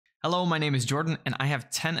Hello, my name is Jordan, and I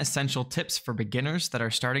have 10 essential tips for beginners that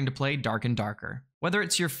are starting to play Dark and Darker. Whether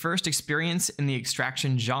it's your first experience in the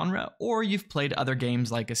extraction genre, or you've played other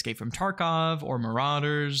games like Escape from Tarkov, or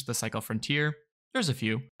Marauders, The Cycle Frontier, there's a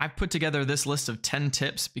few. I've put together this list of 10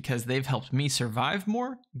 tips because they've helped me survive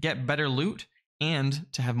more, get better loot, and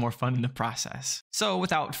to have more fun in the process. So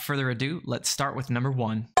without further ado, let's start with number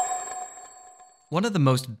 1. One of the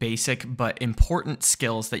most basic but important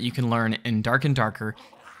skills that you can learn in Dark and Darker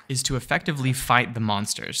is to effectively fight the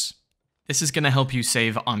monsters. This is going to help you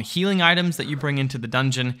save on healing items that you bring into the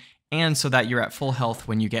dungeon, and so that you're at full health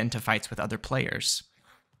when you get into fights with other players.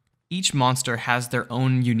 Each monster has their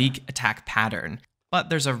own unique attack pattern, but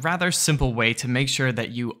there's a rather simple way to make sure that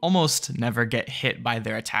you almost never get hit by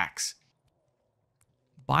their attacks.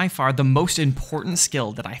 By far, the most important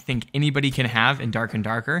skill that I think anybody can have in Dark and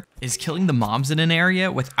Darker is killing the mobs in an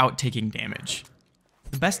area without taking damage.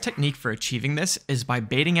 The best technique for achieving this is by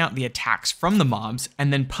baiting out the attacks from the mobs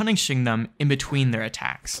and then punishing them in between their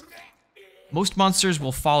attacks. Most monsters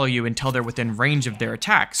will follow you until they're within range of their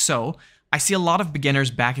attacks, so I see a lot of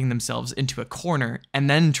beginners backing themselves into a corner and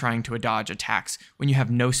then trying to dodge attacks when you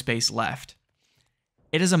have no space left.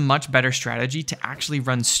 It is a much better strategy to actually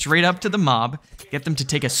run straight up to the mob, get them to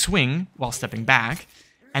take a swing while stepping back,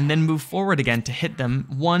 and then move forward again to hit them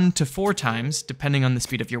 1 to 4 times, depending on the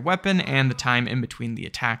speed of your weapon and the time in between the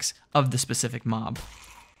attacks of the specific mob.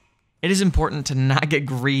 It is important to not get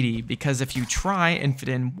greedy, because if you try and fit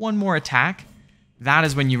in one more attack, that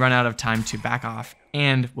is when you run out of time to back off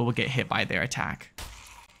and will get hit by their attack.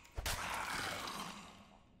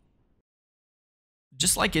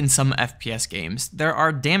 Just like in some FPS games, there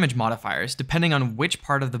are damage modifiers depending on which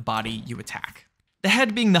part of the body you attack. The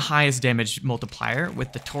head being the highest damage multiplier,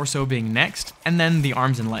 with the torso being next, and then the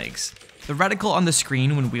arms and legs. The reticle on the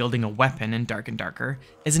screen when wielding a weapon in Dark and Darker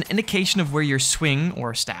is an indication of where your swing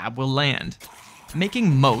or stab will land.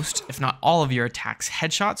 Making most, if not all of your attacks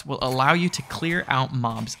headshots will allow you to clear out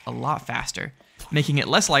mobs a lot faster, making it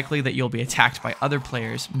less likely that you'll be attacked by other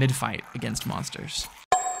players mid-fight against monsters.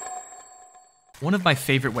 One of my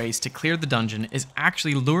favorite ways to clear the dungeon is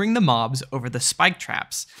actually luring the mobs over the spike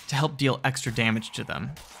traps to help deal extra damage to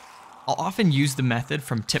them. I'll often use the method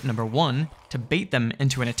from tip number 1 to bait them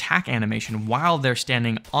into an attack animation while they're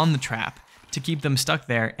standing on the trap to keep them stuck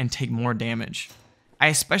there and take more damage. I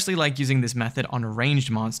especially like using this method on ranged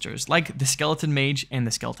monsters like the skeleton mage and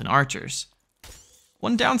the skeleton archers.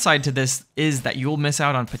 One downside to this is that you'll miss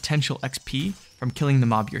out on potential XP from killing the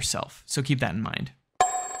mob yourself, so keep that in mind.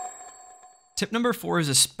 Tip number 4 is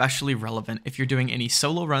especially relevant if you're doing any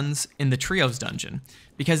solo runs in the Trios dungeon,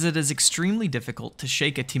 because it is extremely difficult to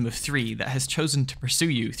shake a team of 3 that has chosen to pursue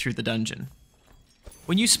you through the dungeon.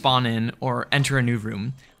 When you spawn in or enter a new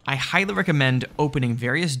room, I highly recommend opening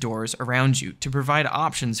various doors around you to provide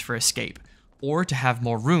options for escape, or to have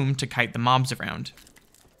more room to kite the mobs around.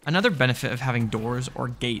 Another benefit of having doors or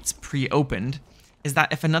gates pre-opened is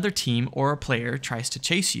that if another team or a player tries to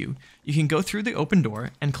chase you, you can go through the open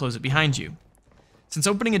door and close it behind you. Since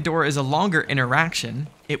opening a door is a longer interaction,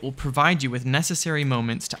 it will provide you with necessary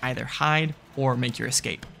moments to either hide or make your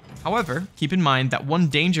escape. However, keep in mind that one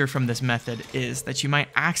danger from this method is that you might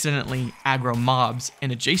accidentally aggro mobs in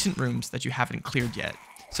adjacent rooms that you haven't cleared yet,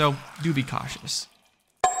 so do be cautious.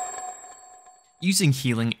 Using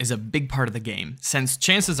healing is a big part of the game, since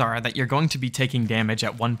chances are that you're going to be taking damage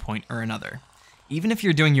at one point or another. Even if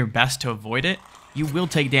you're doing your best to avoid it, you will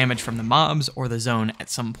take damage from the mobs or the zone at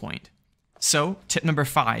some point. So, tip number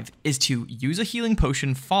 5 is to use a healing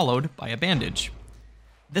potion followed by a bandage.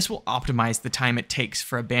 This will optimize the time it takes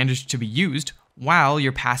for a bandage to be used while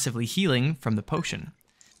you're passively healing from the potion.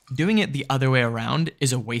 Doing it the other way around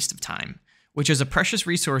is a waste of time, which is a precious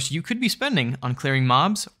resource you could be spending on clearing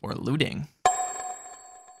mobs or looting.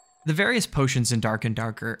 The various potions in Dark and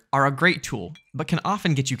Darker are a great tool, but can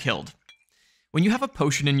often get you killed. When you have a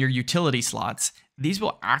potion in your utility slots, these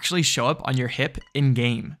will actually show up on your hip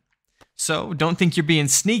in-game. So don't think you're being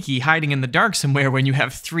sneaky hiding in the dark somewhere when you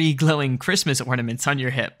have 3 glowing Christmas ornaments on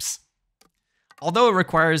your hips. Although it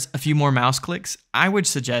requires a few more mouse clicks, I would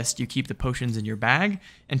suggest you keep the potions in your bag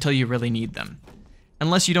until you really need them,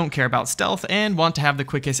 unless you don't care about stealth and want to have the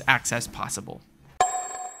quickest access possible.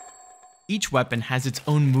 Each weapon has its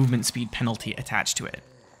own movement speed penalty attached to it.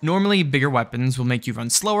 Normally, bigger weapons will make you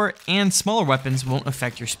run slower, and smaller weapons won't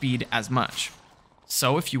affect your speed as much.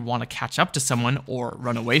 So if you want to catch up to someone or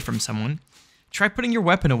run away from someone, try putting your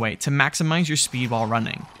weapon away to maximize your speed while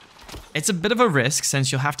running. It's a bit of a risk since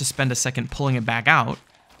you'll have to spend a second pulling it back out,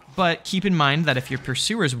 but keep in mind that if your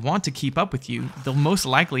pursuers want to keep up with you, they'll most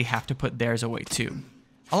likely have to put theirs away too.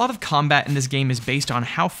 A lot of combat in this game is based on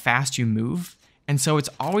how fast you move, and so it's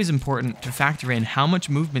always important to factor in how much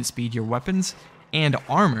movement speed your weapons and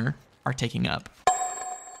armor are taking up.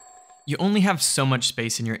 You only have so much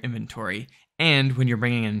space in your inventory, and when you're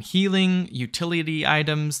bringing in healing, utility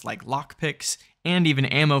items like lockpicks, and even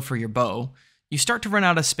ammo for your bow, you start to run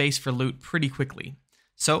out of space for loot pretty quickly.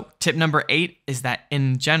 So, tip number 8 is that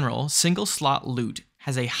in general, single slot loot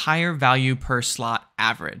has a higher value per slot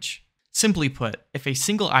average. Simply put, if a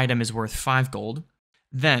single item is worth 5 gold,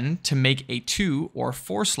 then to make a 2 or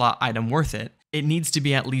 4 slot item worth it, it needs to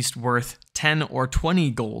be at least worth 10 or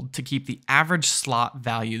 20 gold to keep the average slot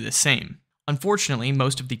value the same. Unfortunately,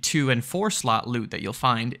 most of the 2 and 4 slot loot that you'll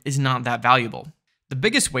find is not that valuable. The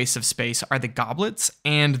biggest wastes of space are the goblets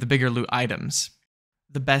and the bigger loot items.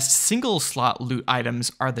 The best single slot loot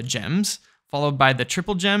items are the gems, followed by the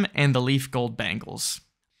triple gem and the leaf gold bangles.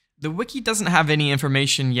 The wiki doesn't have any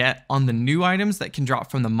information yet on the new items that can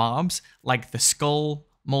drop from the mobs, like the skull,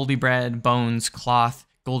 moldy bread, bones, cloth,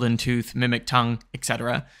 golden tooth, mimic tongue,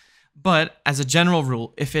 etc. But as a general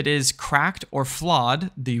rule, if it is cracked or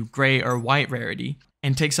flawed, the gray or white rarity,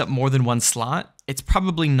 and takes up more than one slot, it's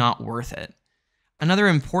probably not worth it. Another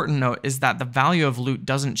important note is that the value of loot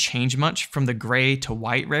doesn't change much from the gray to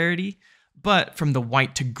white rarity, but from the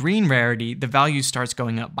white to green rarity, the value starts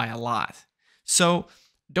going up by a lot. So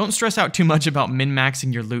don't stress out too much about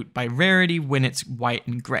min-maxing your loot by rarity when it's white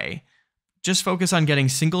and gray. Just focus on getting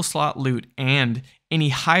single slot loot and any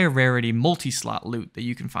higher rarity multi-slot loot that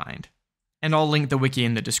you can find. And I'll link the wiki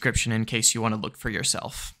in the description in case you want to look for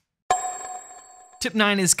yourself. Tip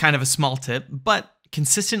 9 is kind of a small tip, but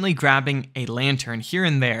consistently grabbing a lantern here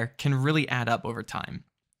and there can really add up over time.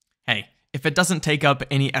 Hey, if it doesn't take up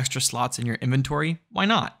any extra slots in your inventory, why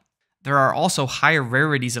not? There are also higher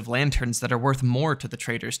rarities of lanterns that are worth more to the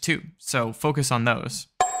traders too, so focus on those.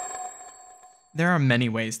 There are many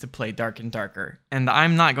ways to play Dark and Darker, and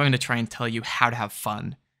I'm not going to try and tell you how to have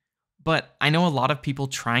fun. But I know a lot of people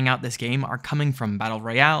trying out this game are coming from battle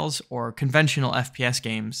royales or conventional FPS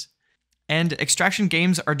games. And extraction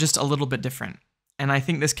games are just a little bit different, and I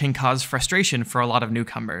think this can cause frustration for a lot of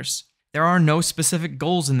newcomers. There are no specific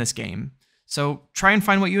goals in this game, so try and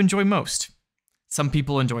find what you enjoy most. Some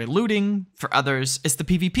people enjoy looting, for others it's the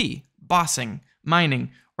PvP, bossing,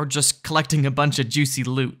 mining, or just collecting a bunch of juicy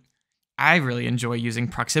loot. I really enjoy using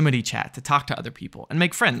proximity chat to talk to other people and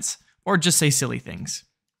make friends, or just say silly things.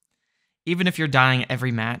 Even if you're dying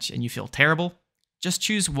every match and you feel terrible, just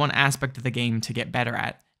choose one aspect of the game to get better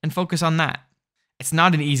at and focus on that. It's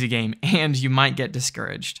not an easy game, and you might get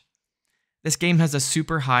discouraged. This game has a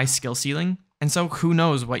super high skill ceiling, and so who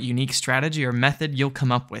knows what unique strategy or method you'll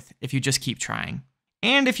come up with if you just keep trying.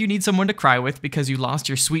 And if you need someone to cry with because you lost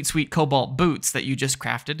your sweet cobalt boots that you just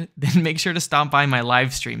crafted, then make sure to stop by my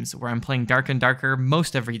live streams where I'm playing Dark and Darker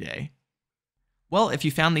most every day. Well, if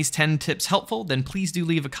you found these 10 tips helpful, then please do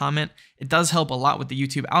leave a comment. It does help a lot with the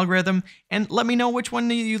YouTube algorithm, and let me know which one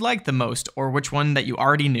you like the most or which one that you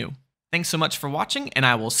already knew. Thanks so much for watching, and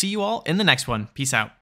I will see you all in the next one. Peace out.